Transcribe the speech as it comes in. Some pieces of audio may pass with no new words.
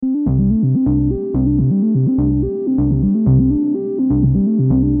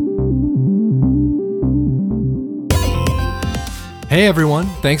Hey everyone,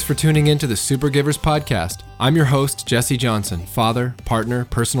 thanks for tuning in to the Supergivers podcast. I'm your host, Jesse Johnson, father, partner,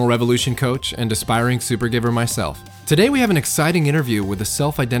 personal revolution coach, and aspiring supergiver myself. Today we have an exciting interview with a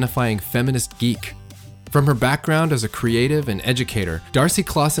self-identifying feminist geek. From her background as a creative and educator, Darcie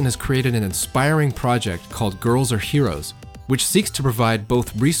Klassen has created an inspiring project called Girls Are Heroes, which seeks to provide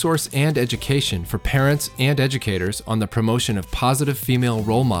both resource and education for parents and educators on the promotion of positive female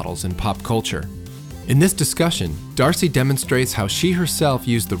role models in pop culture. In this discussion, Darcie demonstrates how she herself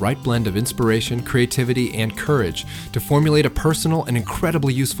used the right blend of inspiration, creativity, and courage to formulate a personal and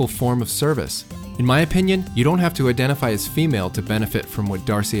incredibly useful form of service. In my opinion, you don't have to identify as female to benefit from what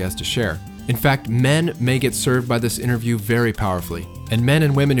Darcie has to share. In fact, men may get served by this interview very powerfully. And men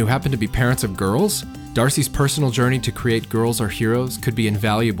and women who happen to be parents of girls, Darcie's personal journey to create Girls Are Heroes could be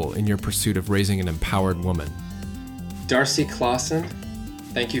invaluable in your pursuit of raising an empowered woman. Darcie Klassen,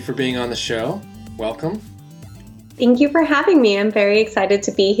 thank you for being on the show. Welcome. Thank you for having me. I'm very excited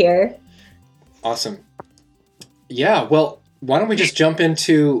to be here. Awesome. Yeah, well, why don't we just jump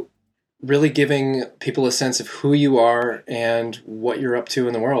into really giving people a sense of who you are and what you're up to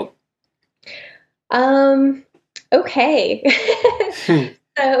in the world? Okay.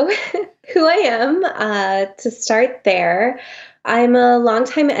 So who I am, to start there, I'm a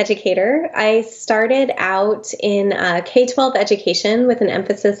longtime educator. I started out in K-12 education with an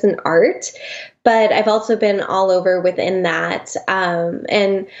emphasis in art, but I've also been all over within that.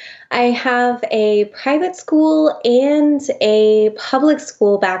 And I have a private school and a public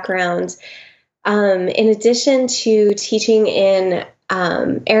school background, in addition to teaching in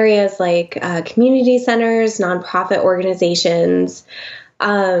areas like community centers, nonprofit organizations,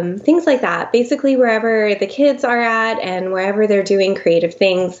 things like that. Basically, wherever the kids are at and wherever they're doing creative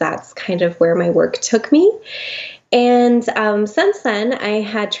things, that's kind of where my work took me. And since then, I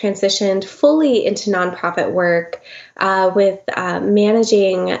had transitioned fully into nonprofit work with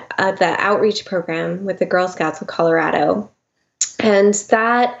managing the outreach program with the Girl Scouts of Colorado. And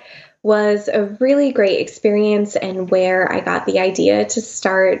that was a really great experience and where I got the idea to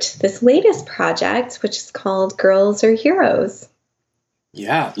start this latest project, which is called Girls Are Heroes.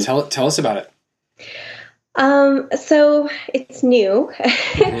 Yeah, tell us about it. So it's new,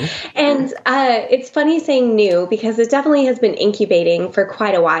 and it's funny saying new because it definitely has been incubating for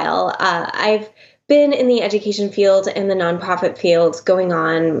quite a while. I've been in the education field and the nonprofit field going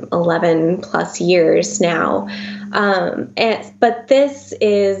on 11 plus years now. But this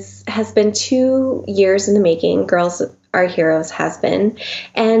has been 2 years in the making. Girls Are Heroes has been.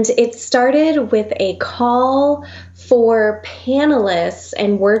 And it started with a call for panelists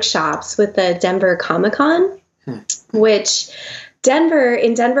and workshops with the Denver Comic-Con, which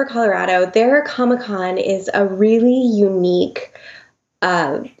in Denver, Colorado, their Comic-Con is a really unique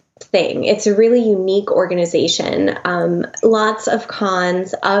thing. It's a really unique organization. Lots of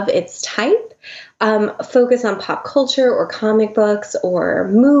cons of its type focus on pop culture or comic books or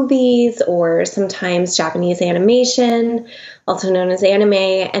movies or sometimes Japanese animation, also known as anime,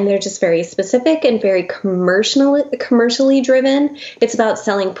 and they're just very specific and very commercially driven. It's about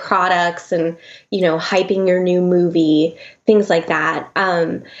selling products and, hyping your new movie, things like that.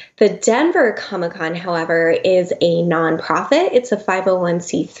 The Denver Comic-Con, however, is a nonprofit. It's a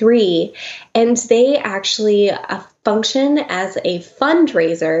 501c3, and they actually function as a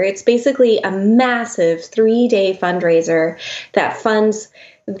fundraiser. It's basically a massive 3-day fundraiser that funds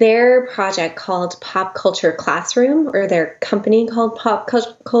their project called Pop Culture Classroom, or their company called Pop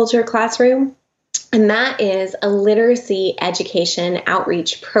Culture Classroom. And that is a literacy education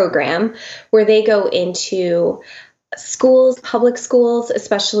outreach program where they go into schools, public schools,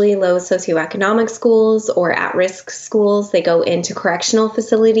 especially low socioeconomic schools or at-risk schools. They go into correctional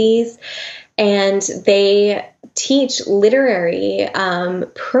facilities and they teach literary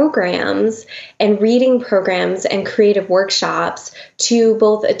programs and reading programs and creative workshops to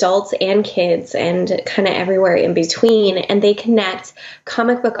both adults and kids and kind of everywhere in between. And they connect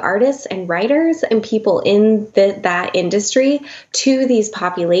comic book artists and writers and people in that industry to these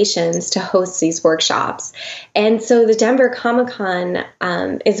populations to host these workshops. And so the Denver Comic-Con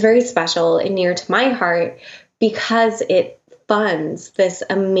is very special and near to my heart because it funds this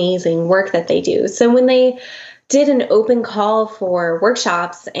amazing work that they do. So when they did an open call for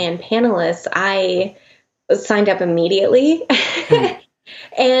workshops and panelists, I signed up immediately.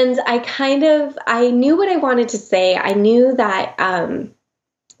 And I knew what I wanted to say. I knew that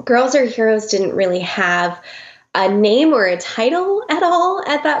Girls Are Heroes didn't really have a name or a title at all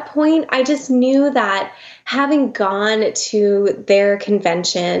at that point. I just knew that having gone to their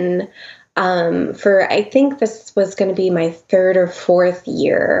convention for, I think this was going to be my third or fourth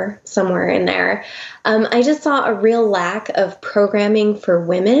year, somewhere in there. I just saw a real lack of programming for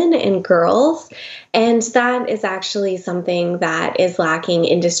women and girls. And that is actually something that is lacking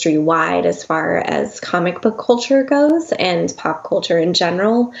industry-wide as far as comic book culture goes and pop culture in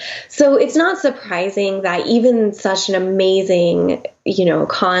general. So it's not surprising that even such an amazing,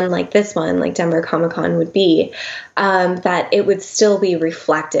 con like this one, like Denver Comic Con would be, that it would still be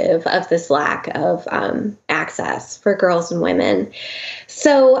reflective of this lack of access for girls and women.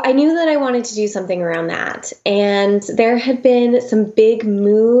 So I knew that I wanted to do something around that. And there had been some big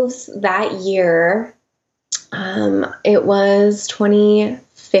moves that year. It was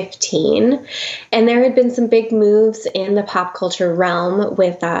 2015. And there had been some big moves in the pop culture realm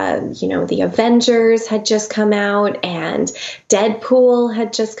with, the Avengers had just come out and Deadpool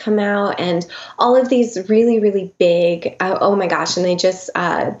had just come out and all of these really, really big, oh my gosh. And they just,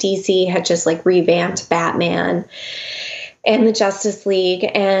 DC had just like revamped Batman and the Justice League.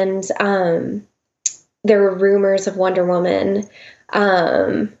 And there were rumors of Wonder Woman,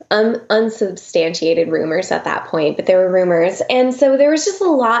 unsubstantiated rumors at that point, but there were rumors. And so there was just a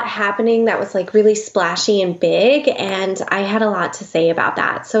lot happening that was like really splashy and big. And I had a lot to say about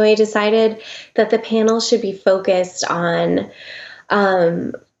that. So I decided that the panel should be focused on,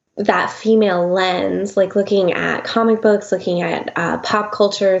 that female lens, like looking at comic books, looking at pop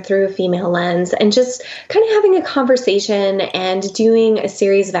culture through a female lens, and just kind of having a conversation and doing a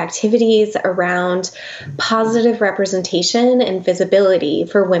series of activities around positive representation and visibility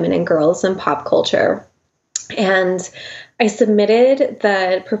for women and girls in pop culture. And I submitted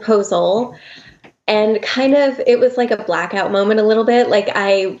the proposal. And it was like a blackout moment a little bit. Like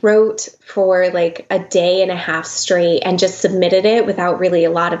I wrote for like a day and a half straight and just submitted it without really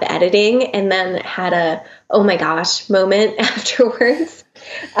a lot of editing, and then had a, oh my gosh moment afterwards.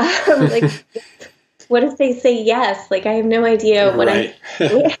 Like, what if they say yes? Like, I have no idea what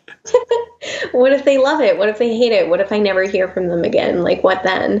what if they love it? What if they hate it? What if I never hear from them again? Like, what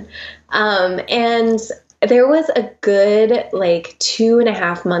then? And there was a good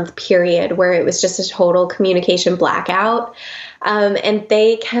 2.5 month period where it was just a total communication blackout. And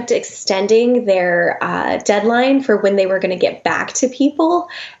they kept extending their deadline for when they were going to get back to people.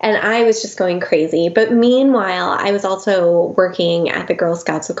 And I was just going crazy. But meanwhile, I was also working at the Girl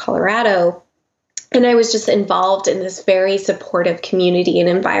Scouts of Colorado. And I was just involved in this very supportive community and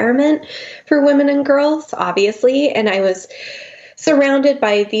environment for women and girls, obviously. And I was surrounded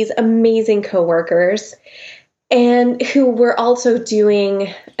by these amazing coworkers, and who were also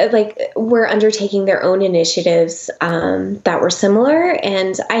were undertaking their own initiatives that were similar.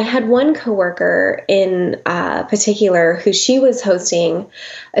 And I had one coworker in particular who she was hosting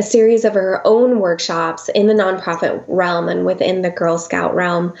a series of her own workshops in the nonprofit realm and within the Girl Scout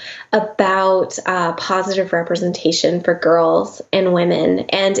realm about positive representation for girls and women.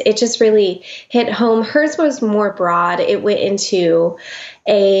 And it just really hit home. Hers was more broad. It went into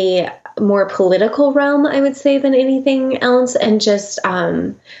a more political realm, I would say, than anything else, and just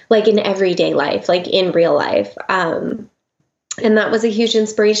like in everyday life, like in real life. And that was a huge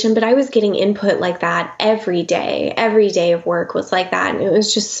inspiration, but I was getting input like that every day. Every day of work was like that, and it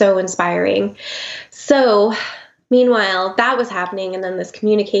was just so inspiring. So meanwhile, that was happening, and then this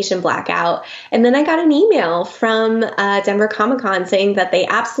communication blackout. And then I got an email from Denver Comic Con saying that they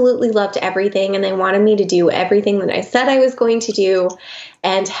absolutely loved everything, and they wanted me to do everything that I said I was going to do.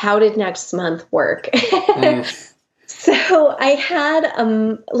 And how did next month work? So I had,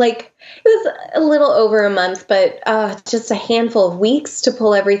 it was a little over a month, but just a handful of weeks to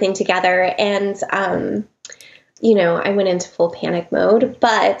pull everything together. And, I went into full panic mode.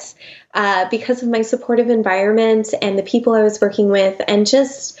 But because of my supportive environment and the people I was working with, and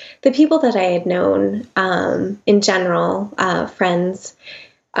just the people that I had known in general, friends,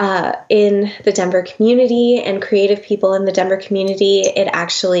 in the Denver community and creative people in the Denver community, it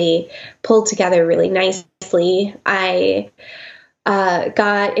actually pulled together really nicely. I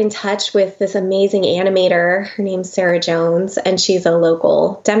got in touch with this amazing animator. Her name's Sarah Jones, and she's a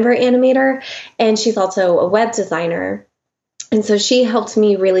local Denver animator, and she's also a web designer. And so she helped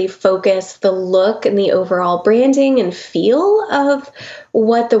me really focus the look and the overall branding and feel of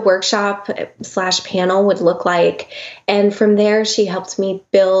what the workshop/panel would look like. And from there, she helped me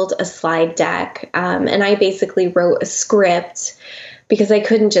build a slide deck. And I basically wrote a script because I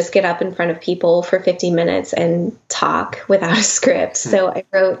couldn't just get up in front of people for 50 minutes and talk without a script. So I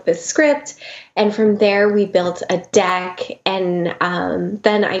wrote the script, and from there we built a deck, and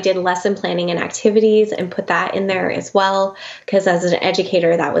then I did lesson planning and activities and put that in there as well, because as an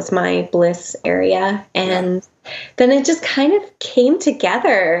educator, that was my bliss area. And then it just kind of came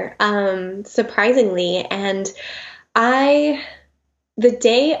together, surprisingly. And the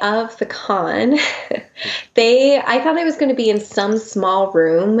day of the con, I thought I was going to be in some small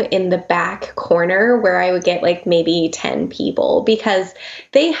room in the back corner where I would get like maybe 10 people, because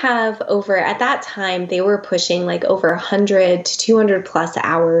they have at that time, they were pushing like over 100 to 200 plus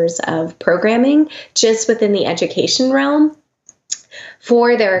hours of programming just within the education realm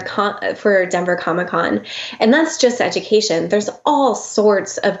for for Denver Comic-Con. And that's just education. There's all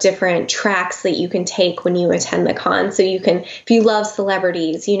sorts of different tracks that you can take when you attend the con. So if you love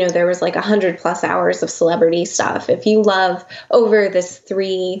celebrities, there was like 100 plus hours of celebrity stuff. If you love over this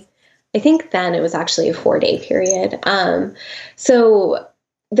I think then it was actually a 4-day period. So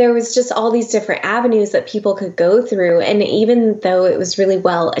there was just all these different avenues that people could go through. And even though it was really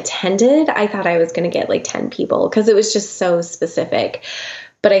well attended, I thought I was going to get like 10 people because it was just so specific.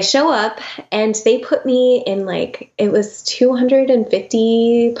 But I show up and they put me in it was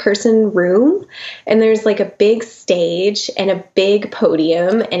 250 person room. And there's like a big stage and a big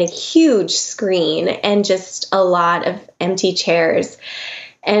podium and a huge screen and just a lot of empty chairs.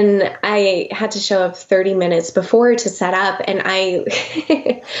 And I had to show up 30 minutes before to set up. And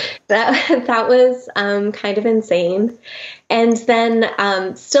that was kind of insane. And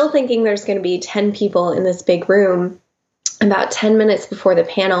then still thinking there's going to be 10 people in this big room, about 10 minutes before the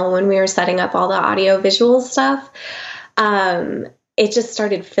panel, when we were setting up all the audio visual stuff, it just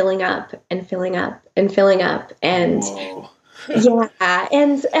started filling up and filling up and filling up. And Whoa. Yeah.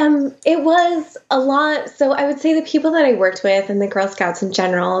 And it was a lot. So I would say the people that I worked with and the Girl Scouts in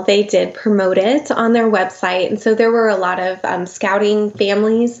general, they did promote it on their website. And so there were a lot of scouting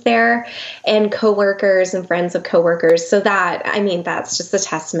families there and coworkers and friends of coworkers. So that's just a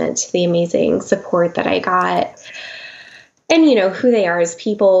testament to the amazing support that I got. And who they are as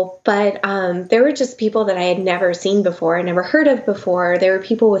people, but there were just people that I had never seen before, I never heard of before. There were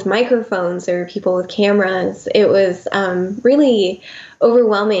people with microphones, there were people with cameras. It was really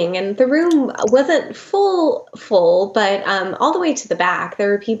overwhelming, and the room wasn't full, but all the way to the back, there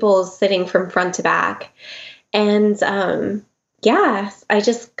were people sitting from front to back. And I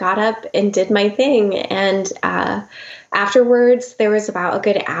just got up and did my thing. And afterwards, there was about a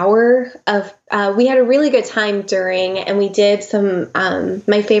good hour of, we had a really good time during, and we did some,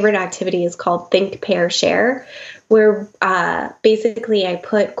 my favorite activity is called Think, Pair, Share, where basically I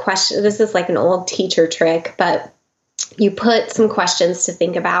put questions. This is like an old teacher trick, but you put some questions to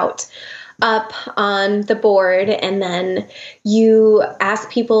think about up on the board, and then you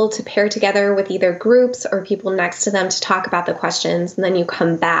ask people to pair together with either groups or people next to them to talk about the questions, and then you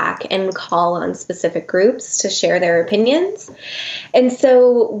come back and call on specific groups to share their opinions. And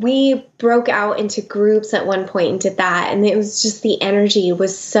so we broke out into groups at one point and did that, and it was just, the energy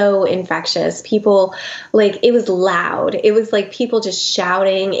was so infectious. People, it was loud. It was like people just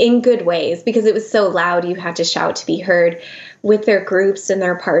shouting in good ways, because it was so loud you had to shout to be heard, with their groups and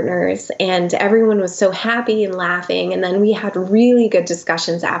their partners, and everyone was so happy and laughing. And then we had really good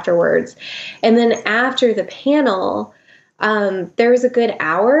discussions afterwards. And then after the panel, there was a good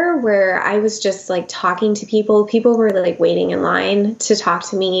hour where I was just talking to people. People were waiting in line to talk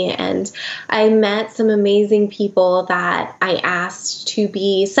to me. And I met some amazing people that I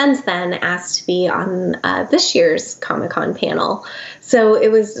since then asked to be on this year's Comic-Con panel. So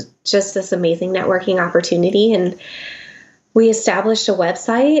it was just this amazing networking opportunity. And we established a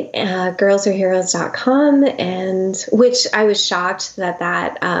website, girlsareheroes.com, and which I was shocked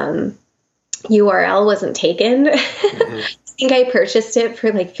that URL wasn't taken. Mm-hmm. I think I purchased it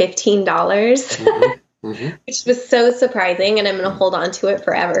for $15, mm-hmm. Mm-hmm. which was so surprising, and I'm going to hold on to it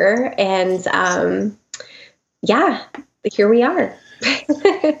forever. And here we are.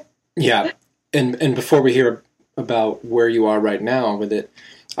 Yeah. And before we hear about where you are right now with it,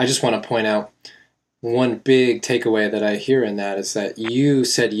 I just want to point out one big takeaway that I hear in that is that you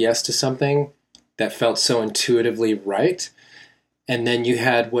said yes to something that felt so intuitively right. And then you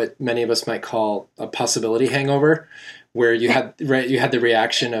had what many of us might call a possibility hangover, where you had the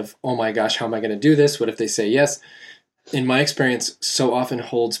reaction of, oh my gosh, how am I going to do this? What if they say yes? In my experience, so often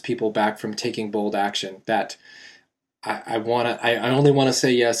holds people back from taking bold action, that I only want to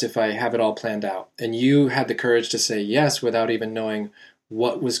say yes if I have it all planned out. And you had the courage to say yes without even knowing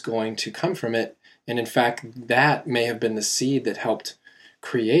what was going to come from it. And in fact, that may have been the seed that helped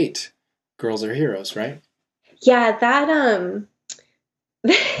create Girls Are Heroes, right? Yeah, that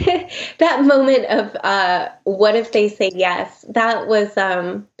that moment of what if they say yes? That was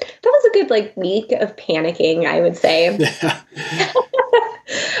a good week of panicking, I would say.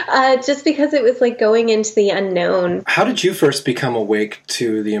 Just because it was going into the unknown. How did you first become awake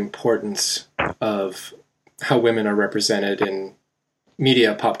to the importance of how women are represented in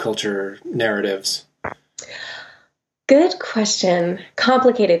media, pop culture narratives? Good question.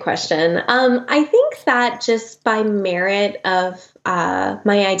 Complicated question. I think that just by merit of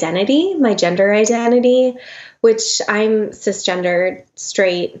my identity, my gender identity, which I'm cisgendered,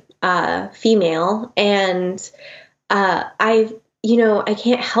 straight, female, and I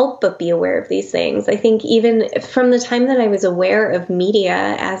can't help but be aware of these things. I think even from the time that I was aware of media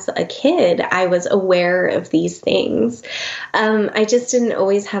as a kid, I was aware of these things. I just didn't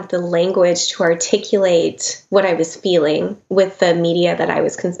always have the language to articulate what I was feeling with the media that I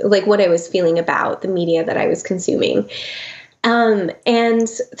was, what I was feeling about the media that I was consuming. And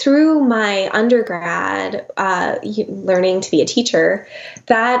through my undergrad, learning to be a teacher,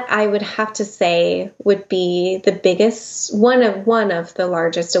 that I would have to say would be the biggest, one of the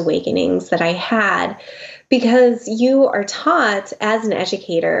largest awakenings that I had, because you are taught as an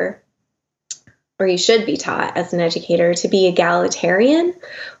educator, or you should be taught as an educator, to be egalitarian,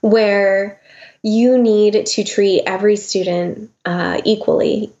 where you need to treat every student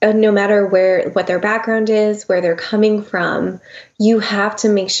equally, no matter what their background is, where they're coming from. You have to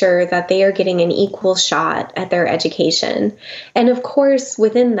make sure that they are getting an equal shot at their education. And of course,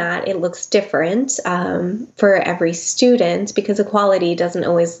 within that, it looks different for every student, because equality doesn't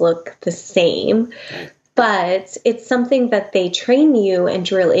always look the same. But it's something that they train you and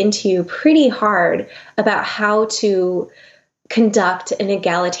drill into you pretty hard about how to conduct an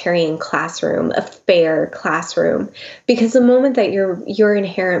egalitarian classroom, a fair classroom, because the moment that your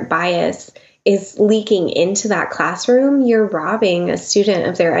inherent bias is leaking into that classroom, you're robbing a student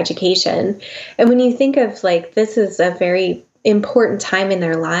of their education. And when you think of this is a very important time in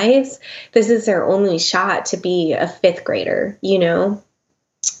their lives, this is their only shot to be a fifth grader,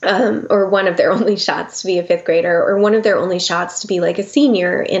 or one of their only shots to be a fifth grader, or one of their only shots to be a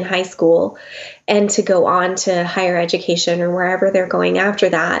senior in high school and to go on to higher education or wherever they're going after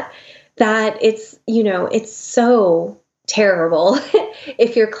that, it's so terrible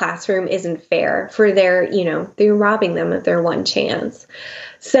if your classroom isn't fair for they're robbing them of their one chance.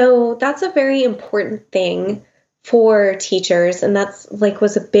 So that's a very important thing for teachers. And that's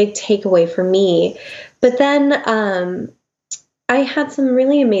was a big takeaway for me. But then, I had some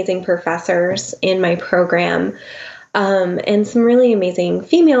really amazing professors in my program, and some really amazing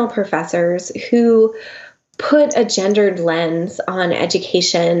female professors who put a gendered lens on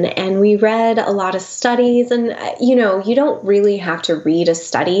education. And we read a lot of studies, and, you don't really have to read a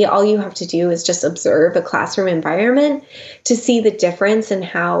study. All you have to do is just observe a classroom environment to see the difference in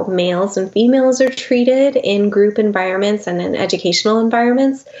how males and females are treated in group environments and in educational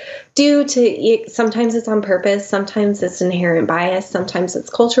environments, due to sometimes it's on purpose, sometimes it's inherent bias, sometimes it's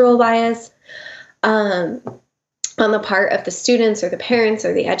cultural bias. On the part of the students or the parents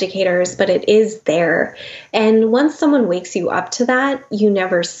or the educators, but it is there. And once someone wakes you up to that, you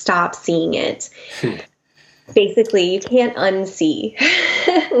never stop seeing it. Basically, you can't unsee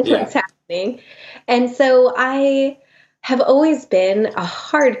what's happening. And so I have always been a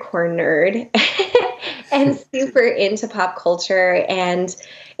hardcore nerd and super into pop culture. And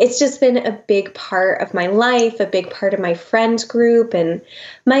it's just been a big part of my life, a big part of my friend group. And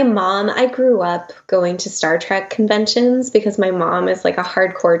my mom, I grew up going to Star Trek conventions because my mom is a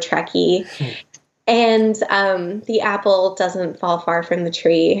hardcore Trekkie. And the apple doesn't fall far from the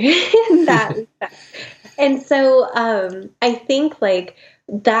tree. And so I think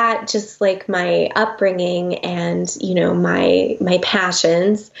that just my upbringing and, my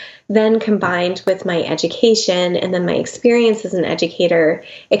passions, then combined with my education and then my experience as an educator,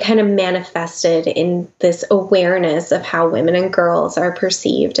 it kind of manifested in this awareness of how women and girls are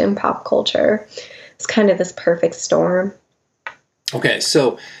perceived in pop culture. It's kind of this perfect storm. Okay,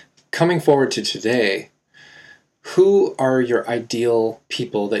 so coming forward to today, who are your ideal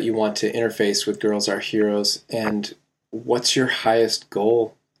people that you want to interface with Girls Are Heroes, and what's your highest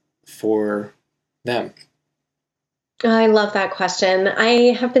goal for them? I love that question.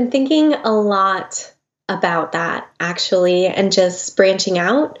 I have been thinking a lot about that, actually, and just branching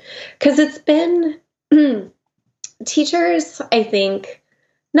out, because it's been teachers, I think,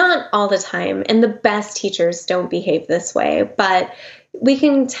 not all the time, and the best teachers don't behave this way, but we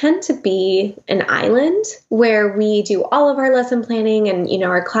can tend to be an island where we do all of our lesson planning, and,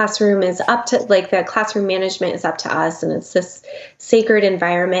 our classroom is up to, the classroom management is up to us, and it's this sacred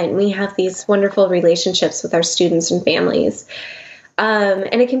environment, and we have these wonderful relationships with our students and families.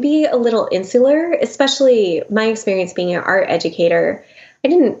 And it can be a little insular, especially my experience being an art educator. I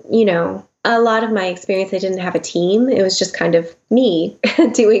didn't, a lot of my experience, I didn't have a team. It was just kind of me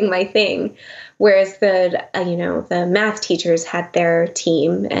doing my thing. Whereas the math teachers had their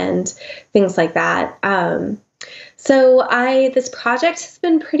team and things like that. So this project has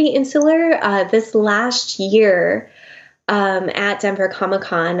been pretty insular. This last year at Denver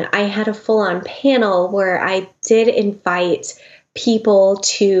Comic-Con, I had a full-on panel where I did invite people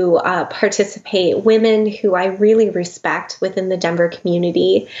to participate, women who I really respect within the Denver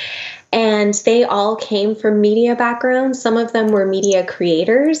community. And they all came from media backgrounds. Some of them were media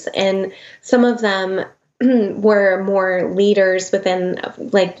creators, and some of them were more leaders within,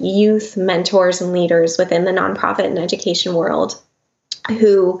 like, youth mentors and leaders within the nonprofit and education world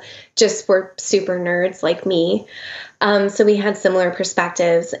who just were super nerds like me. So we had similar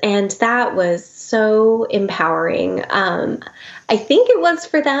perspectives, and that was so empowering. I think it was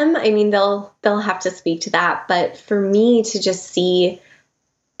for them. I mean, they'll have to speak to that, but for me to just see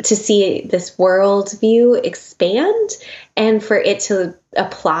this worldview expand and for it to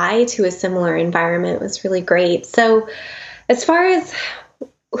apply to a similar environment was really great. So as far as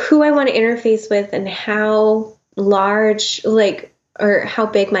who I want to interface with and how large, or how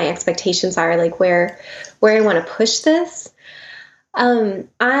big my expectations are, like where I want to push this,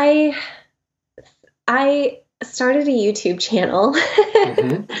 I started a YouTube channel.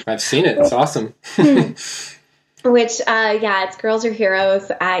 I've seen it. It's awesome. Which, it's Girls Are Heroes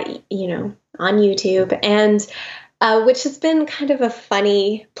on YouTube, and which has been kind of a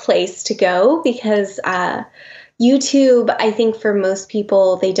funny place to go because YouTube, I think for most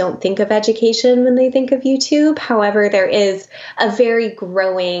people, they don't think of education when they think of YouTube. However, there is a very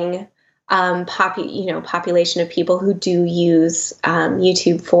growing population of people who do use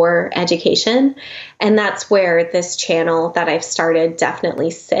YouTube for education, and that's where this channel that I've started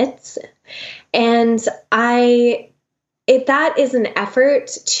definitely sits. And if that is an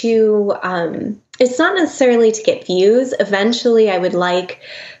effort to, it's not necessarily to get views. Eventually, I would like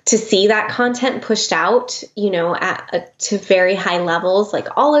to see that content pushed out, to very high levels, like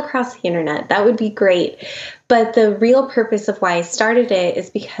all across the internet. That would be great. But the real purpose of why I started it is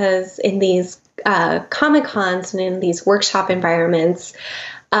because in these Comic-Cons and in these workshop environments,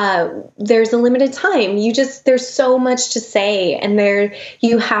 there's a limited time. There's so much to say, and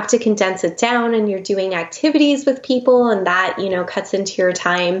you have to condense it down, and you're doing activities with people, and that, cuts into your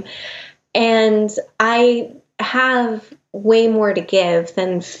time. And I have way more to give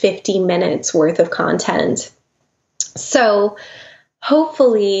than 50 minutes worth of content. So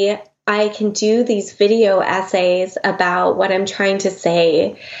hopefully I can do these video essays about what I'm trying to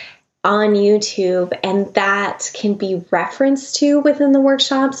say on YouTube, and that can be referenced to within the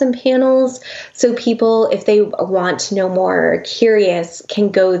workshops and panels. So people, if they want to know more or curious, can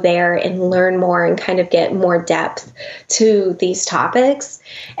go there and learn more and kind of get more depth to these topics.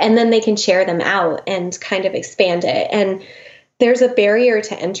 And then they can share them out and kind of expand it. And there's a barrier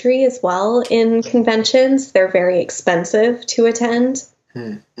to entry as well in conventions. They're very expensive to attend.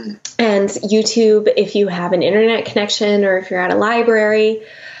 Mm-hmm. And YouTube, if you have an internet connection or if you're at a library,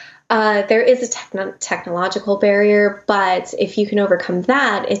 there is a technological barrier, but if you can overcome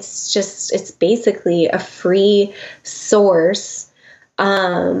that, it's basically a free source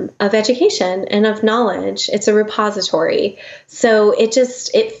of education and of knowledge. It's a repository. So it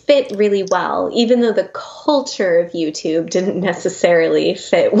fit really well, even though the culture of YouTube didn't necessarily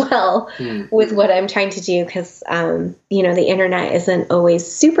fit well with what I'm trying to do, because, the internet isn't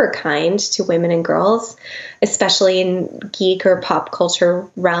always super kind to women and girls, especially in geek or pop culture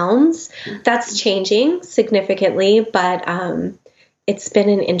realms. That's changing significantly, but it's been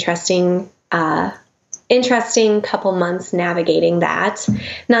an interesting couple months navigating that.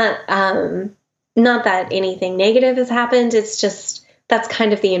 Not that anything negative has happened. It's just that's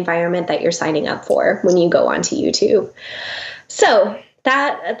kind of the environment that you're signing up for when you go onto YouTube. So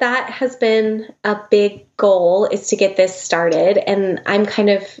that has been a big goal, is to get this started. And I'm kind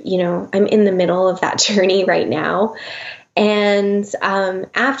of, I'm in the middle of that journey right now. And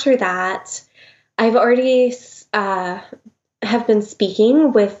after that, I've already have been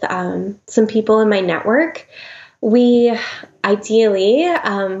speaking with some people in my network. We ideally,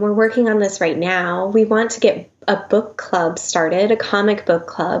 we're working on this right now. We want to get a book club started, a comic book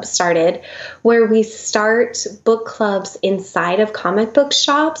club started, where we start book clubs inside of comic book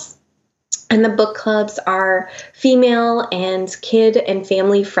shops. And the book clubs are female and kid and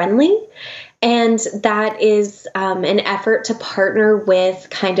family friendly. And that is an effort to partner with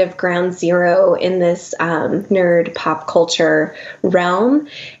kind of ground zero in this nerd pop culture realm,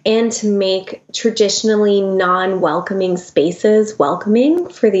 and to make traditionally non-welcoming spaces welcoming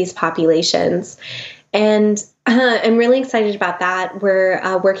for these populations. And I'm really excited about that.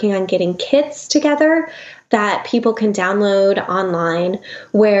 We're working on getting kits together that people can download online,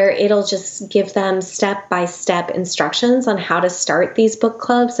 where it'll just give them step-by-step instructions on how to start these book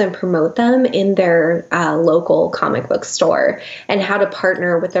clubs and promote them in their local comic book store, and how to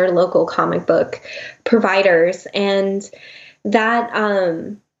partner with their local comic book providers. And that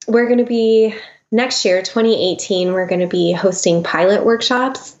we're going to be, next year, 2018, we're going to be hosting pilot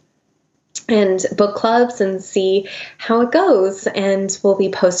workshops and book clubs and see how it goes. And we'll be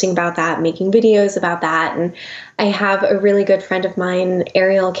posting about that, making videos about that. And I have a really good friend of mine,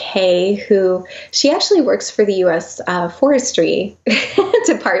 Ariel Kay, who she actually works for the U.S. Forestry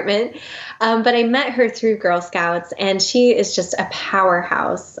Department. But I met her through Girl Scouts, and she is just a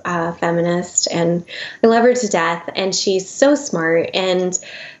powerhouse feminist, and I love her to death. And she's so smart. And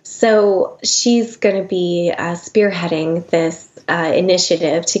so she's going to be spearheading this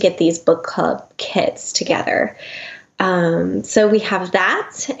initiative to get these book club kits together. So we have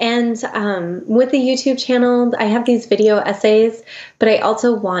that. And with the YouTube channel, I have these video essays, but I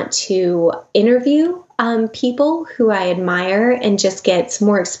also want to interview people who I admire and just get some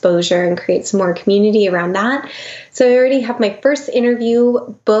more exposure and create some more community around that. So I already have my first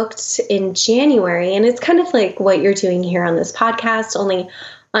interview booked in January, and it's kind of like what you're doing here on this podcast, only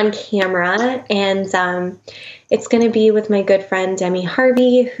on camera. And it's going to be with my good friend, Demi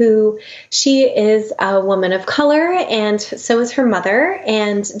Harvey, who she is a woman of color, and so is her mother.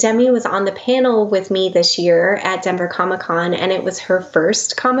 And Demi was on the panel with me this year at Denver Comic-Con, and it was her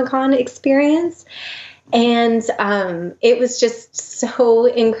first Comic-Con experience. And it was just so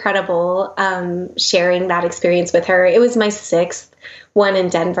incredible sharing that experience with her. It was my sixth one in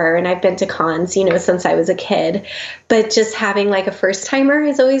Denver, and I've been to cons, since I was a kid. But just having like a first timer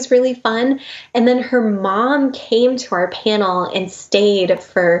is always really fun. And then her mom came to our panel and stayed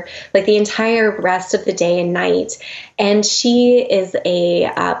for like the entire rest of the day and night. And she is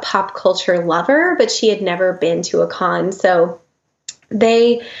a pop culture lover, but she had never been to a con. So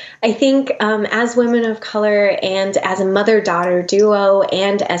I think as women of color and as a mother-daughter duo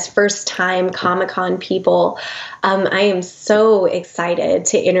and as first-time Comic-Con people, I am so excited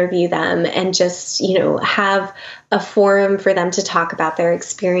to interview them and just, have a forum for them to talk about their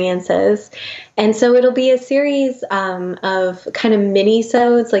experiences. And so it'll be a series of kind of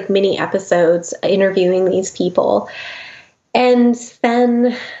mini-sodes, like mini episodes, interviewing these people. And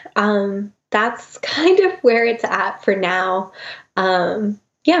then that's kind of where it's at for now.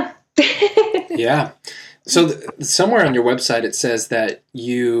 Yeah. Yeah. So somewhere on your website, it says that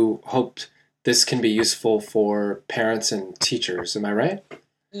you hoped this can be useful for parents and teachers. Am I right?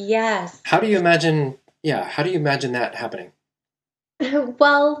 Yes. How do you imagine that happening?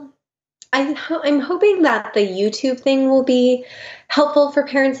 Well, I'm hoping that the YouTube thing will be helpful for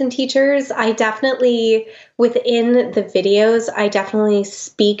parents and teachers. I definitely, within the videos, I definitely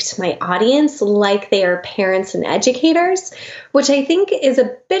speak to my audience like they are parents and educators, which I think is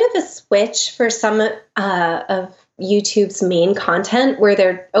a bit of a switch for some of YouTube's main content, where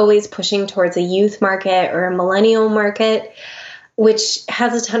they're always pushing towards a youth market or a millennial market, which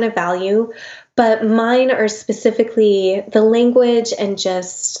has a ton of value. But mine are specifically the language and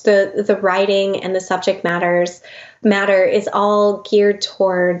just the writing and the subject matter is all geared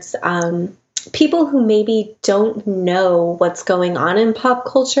towards people who maybe don't know what's going on in pop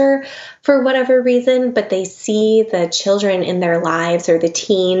culture for whatever reason, but they see the children in their lives or the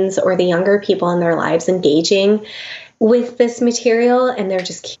teens or the younger people in their lives engaging with this material, and they're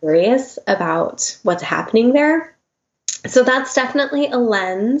just curious about what's happening there. So that's definitely a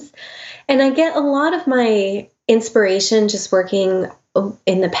lens. And I get a lot of my inspiration just working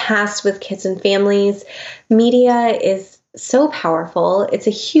in the past with kids and families. Media is so powerful. It's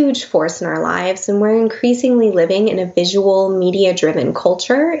a huge force in our lives, and we're increasingly living in a visual, media-driven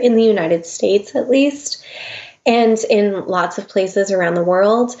culture in the United States, at least, and in lots of places around the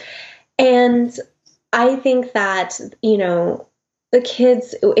world. And I think that, the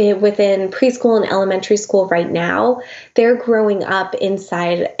kids within preschool and elementary school right now, they're growing up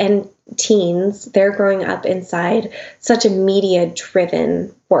inside, and teens, they're growing up inside such a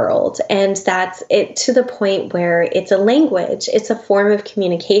media-driven world. And that's it, to the point where it's a language, it's a form of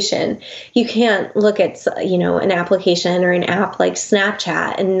communication. You can't look at, an application or an app like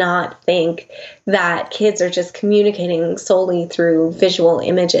Snapchat and not think that kids are just communicating solely through visual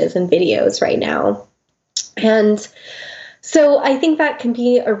images and videos right now. And so I think that can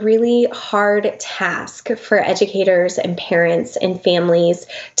be a really hard task for educators and parents and families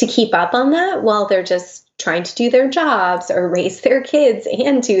to keep up on that while they're just trying to do their jobs or raise their kids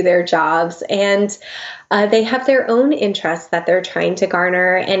and do their jobs. And they have their own interests that they're trying to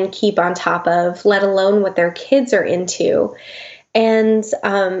garner and keep on top of, let alone what their kids are into. And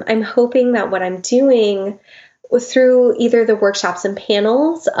I'm hoping that what I'm doing through either the workshops and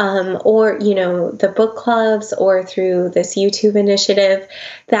panels or, the book clubs or through this YouTube initiative,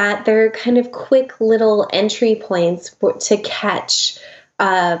 that they're kind of quick little entry points to catch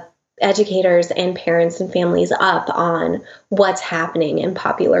educators and parents and families up on what's happening in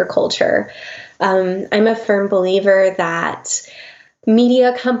popular culture. I'm a firm believer that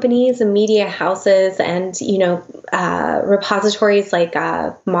media companies and media houses and, repositories like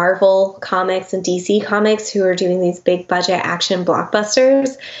Marvel Comics and DC Comics, who are doing these big budget action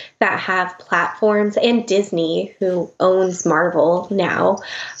blockbusters that have platforms, and Disney, who owns Marvel now,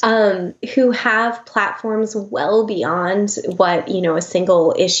 who have platforms well beyond what, a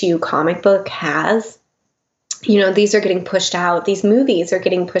single issue comic book has. These are getting pushed out. These movies are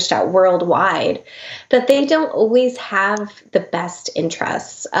getting pushed out worldwide, that they don't always have the best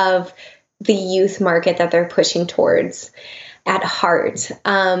interests of the youth market that they're pushing towards at heart.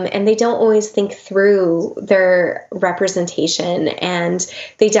 And they don't always think through their representation. And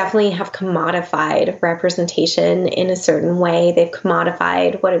they definitely have commodified representation in a certain way. They've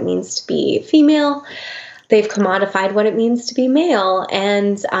commodified what it means to be female. They've commodified what it means to be male.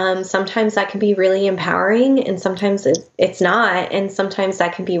 And sometimes that can be really empowering, and sometimes it's not. And sometimes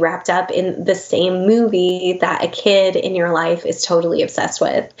that can be wrapped up in the same movie that a kid in your life is totally obsessed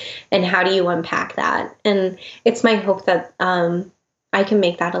with. And how do you unpack that? And it's my hope that I can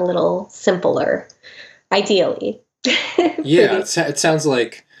make that a little simpler, ideally. Yeah, it sounds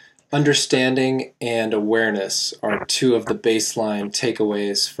like understanding and awareness are two of the baseline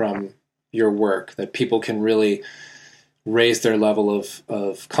takeaways from your work, that people can really raise their level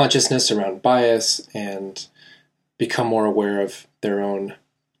of consciousness around bias and become more aware of their own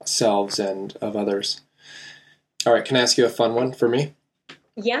selves and of others. All right, can I ask you a fun one for me?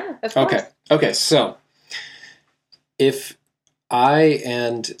 Yeah, of course. Okay, so if I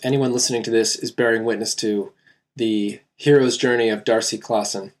and anyone listening to this is bearing witness to the hero's journey of Darcie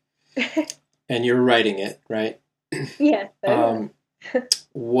Klassen, and you're writing it, right? Yes.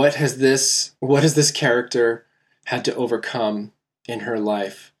 What has this character had to overcome in her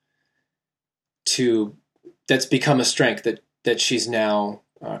life that's become a strength that she's now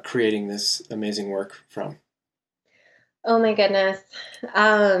creating this amazing work from? Oh my goodness.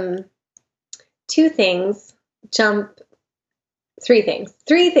 Three things jump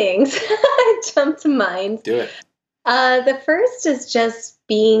to mind. Do it. The first is just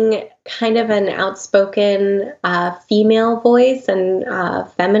being kind of an outspoken female voice and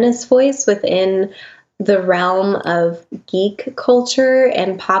feminist voice within the realm of geek culture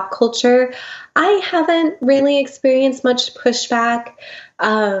and pop culture. I haven't really experienced much pushback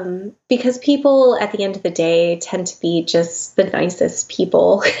because people at the end of the day tend to be just the nicest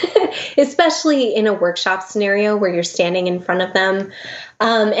people, especially in a workshop scenario where you're standing in front of them.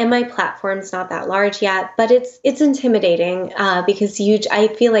 And my platform's not that large yet, but it's intimidating because I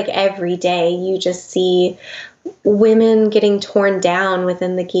feel like every day you just see women getting torn down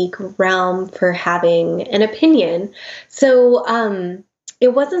within the geek realm for having an opinion. So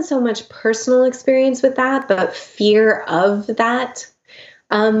it wasn't so much personal experience with that, but fear of that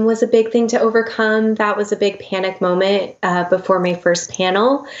was a big thing to overcome. That was a big panic moment before my first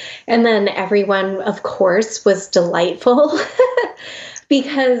panel. And then everyone, of course, was delightful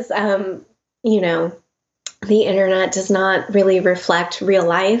because, the internet does not really reflect real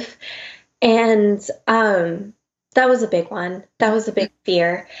life. And that was a big one. That was a big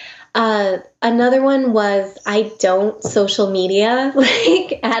fear. Another one was I don't social media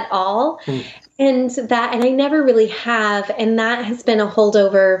at all. And I never really have. And that has been a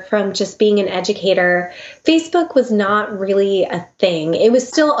holdover from just being an educator. Facebook was not really a thing. It was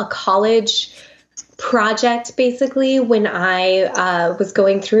still a college project, basically, when I was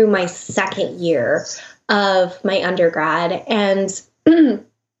going through my second year of my undergrad and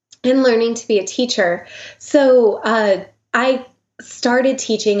learning to be a teacher. So I started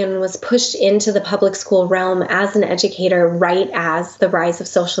teaching and was pushed into the public school realm as an educator right as the rise of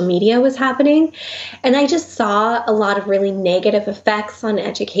social media was happening. And I just saw a lot of really negative effects on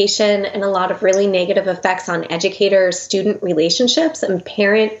education and a lot of really negative effects on educator-student relationships and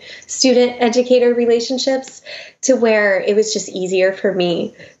parent-student-educator relationships, to where it was just easier for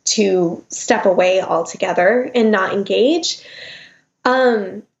me to step away altogether and not engage.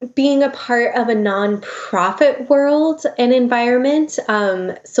 Being a part of a nonprofit world and environment,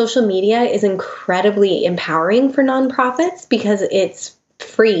 social media is incredibly empowering for nonprofits because it's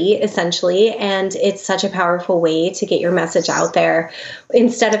free, essentially, and it's such a powerful way to get your message out there.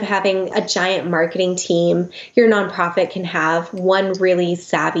 Instead of having a giant marketing team, your nonprofit can have one really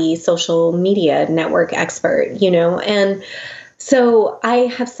savvy social media network expert, and so I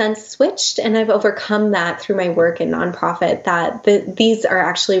have since switched, and I've overcome that through my work in nonprofit, that these are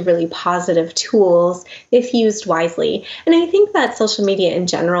actually really positive tools if used wisely. And I think that social media in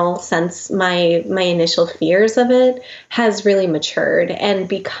general, since my initial fears of it, has really matured and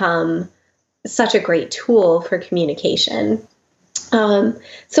become such a great tool for communication. So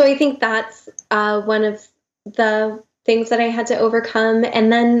I think that's one of the things that I had to overcome.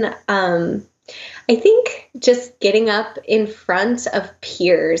 And then I think just getting up in front of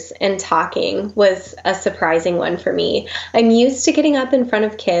peers and talking was a surprising one for me. I'm used to getting up in front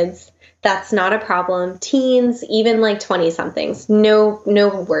of kids. That's not a problem. Teens, even like 20-somethings, no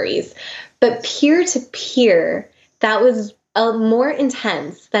worries. But peer to peer, that was more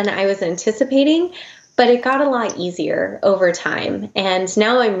intense than I was anticipating. But it got a lot easier over time. And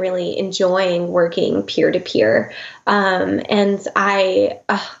now I'm really enjoying working peer to peer. And I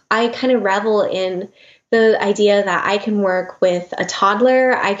kind of revel in the idea that I can work with a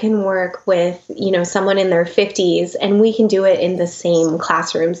toddler, I can work with, someone in their 50s, and we can do it in the same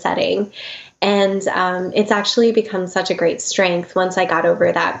classroom setting. And it's actually become such a great strength once I got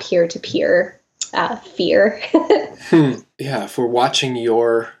over that peer to peer fear. Yeah, for watching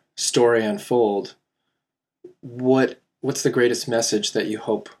your story unfold, what's the greatest message that you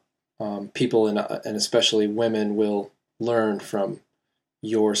hope people and especially women will learn from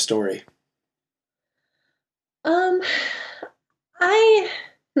your story? I'm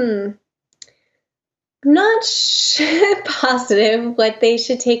not positive what they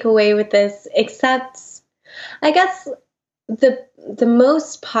should take away with this, except I guess the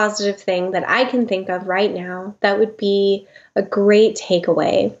most positive thing that I can think of right now that would be a great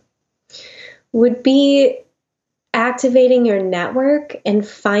takeaway would be activating your network and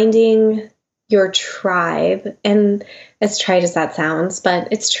finding your tribe. And as trite as that sounds, but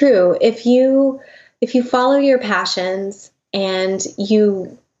it's true. If you follow your passions and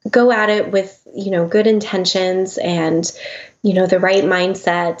you go at it with, good intentions and, the right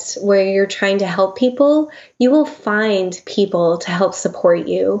mindset where you're trying to help people, you will find people to help support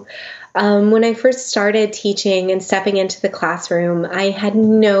you. When I first started teaching and stepping into the classroom, I had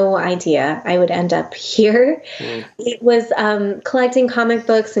no idea I would end up here. It was collecting comic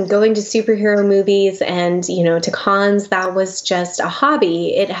books and going to superhero movies and, to cons. That was just a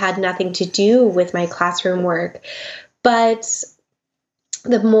hobby. It had nothing to do with my classroom work. But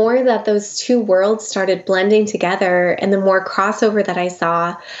the more that those two worlds started blending together and the more crossover that I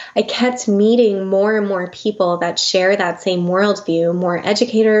saw, I kept meeting more and more people that share that same worldview, more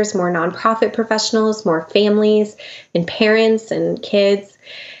educators, more nonprofit professionals, more families and parents and kids.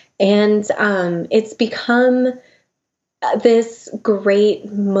 And it's become this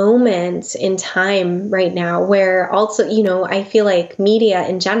great moment in time right now where also, I feel like media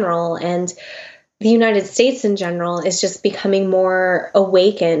in general and the United States in general is just becoming more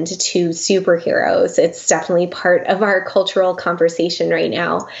awakened to superheroes. It's definitely part of our cultural conversation right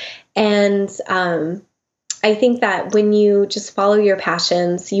now. And I think that when you just follow your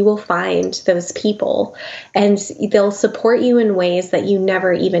passions, you will find those people and they'll support you in ways that you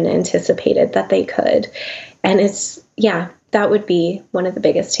never even anticipated that they could. And that would be one of the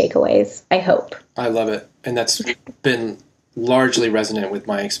biggest takeaways, I hope. I love it. And that's been largely resonant with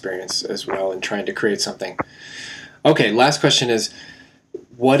my experience as well in trying to create something. Okay, last question is,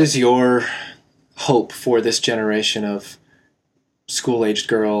 what is your hope for this generation of school-aged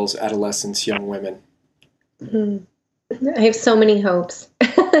girls, adolescents, young women? I have so many hopes,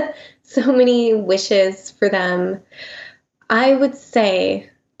 so many wishes for them. I would say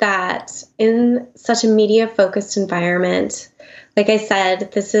that in such a media-focused environment, like I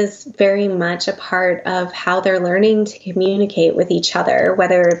said, this is very much a part of how they're learning to communicate with each other,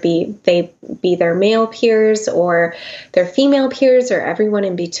 whether it be they be their male peers or their female peers or everyone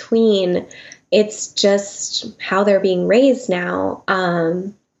in between. It's just how they're being raised now.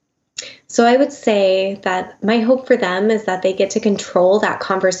 So I would say that my hope for them is that they get to control that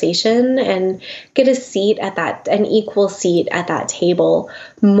conversation and get an equal seat at that table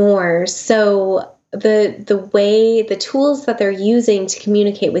more. So the tools that they're using to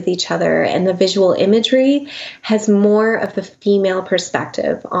communicate with each other and the visual imagery has more of the female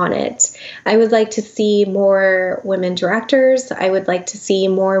perspective on it. I would like to see more women directors. I would like to see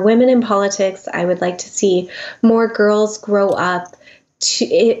more women in politics. I would like to see more girls grow up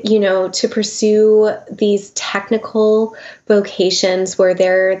to pursue these technical vocations where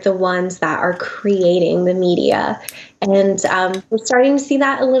they're the ones that are creating the media. And we're starting to see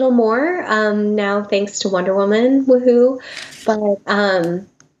that a little more now, thanks to Wonder Woman. Woohoo! But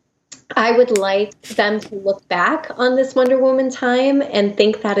I would like them to look back on this Wonder Woman time and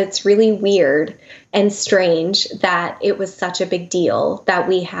think that it's really weird and strange that it was such a big deal that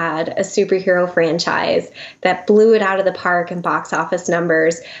we had a superhero franchise that blew it out of the park in box office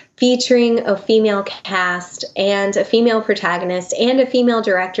numbers, featuring a female cast and a female protagonist and a female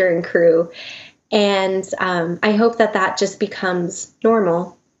director and crew. And I hope that that just becomes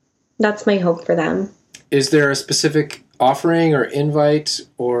normal. That's my hope for them. Is there a specific offering or invite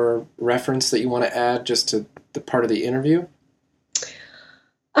or reference that you want to add just to the part of the interview?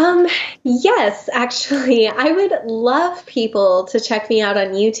 Yes, actually, I would love people to check me out on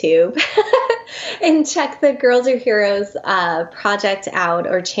YouTube and check the Girls Are Heroes project out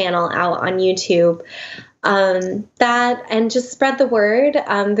or channel out on YouTube. That and just spread the word.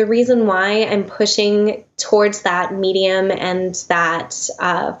 The reason why I'm pushing towards that medium and that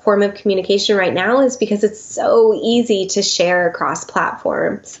form of communication right now is because it's so easy to share across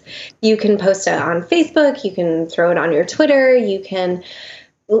platforms. You can post it on Facebook, you can throw it on your Twitter, you can,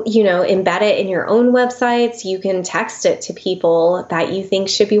 embed it in your own websites, you can text it to people that you think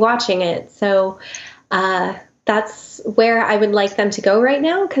should be watching it. So, that's where I would like them to go right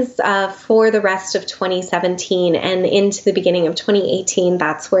now, because for the rest of 2017 and into the beginning of 2018,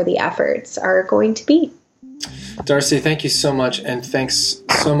 that's where the efforts are going to be. Darcie, thank you so much, and thanks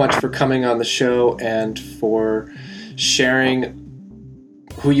so much for coming on the show and for sharing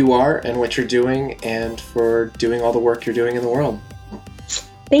who you are and what you're doing and for doing all the work you're doing in the world.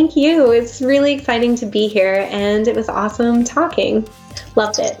 Thank you. It's really exciting to be here, and it was awesome talking.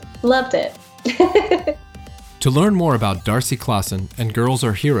 Loved it. To learn more about Darcie Klassen and Girls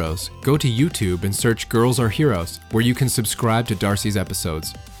Are Heroes, go to YouTube and search Girls Are Heroes, where you can subscribe to Darcie's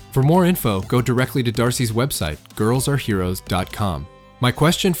episodes. For more info, go directly to Darcie's website, girlsareheroes.com. My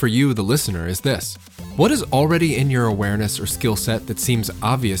question for you, the listener, is this: what is already in your awareness or skill set that seems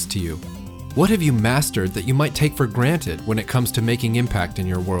obvious to you? What have you mastered that you might take for granted when it comes to making impact in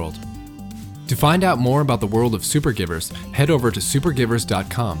your world? To find out more about the world of Supergivers, head over to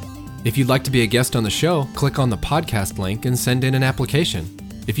supergivers.com. If you'd like to be a guest on the show, click on the podcast link and send in an application.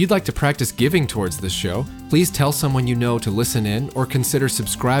 If you'd like to practice giving towards this show, please tell someone you know to listen in or consider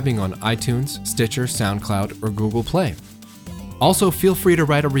subscribing on iTunes, Stitcher, SoundCloud, or Google Play. Also, feel free to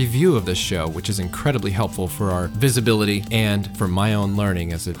write a review of this show, which is incredibly helpful for our visibility and for my own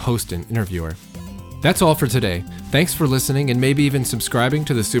learning as a host and interviewer. That's all for today. Thanks for listening and maybe even subscribing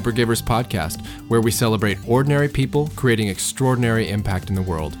to the Supergivers podcast, where we celebrate ordinary people creating extraordinary impact in the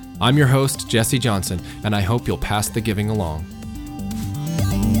world. I'm your host, Jesse Johnson, and I hope you'll pass the giving along.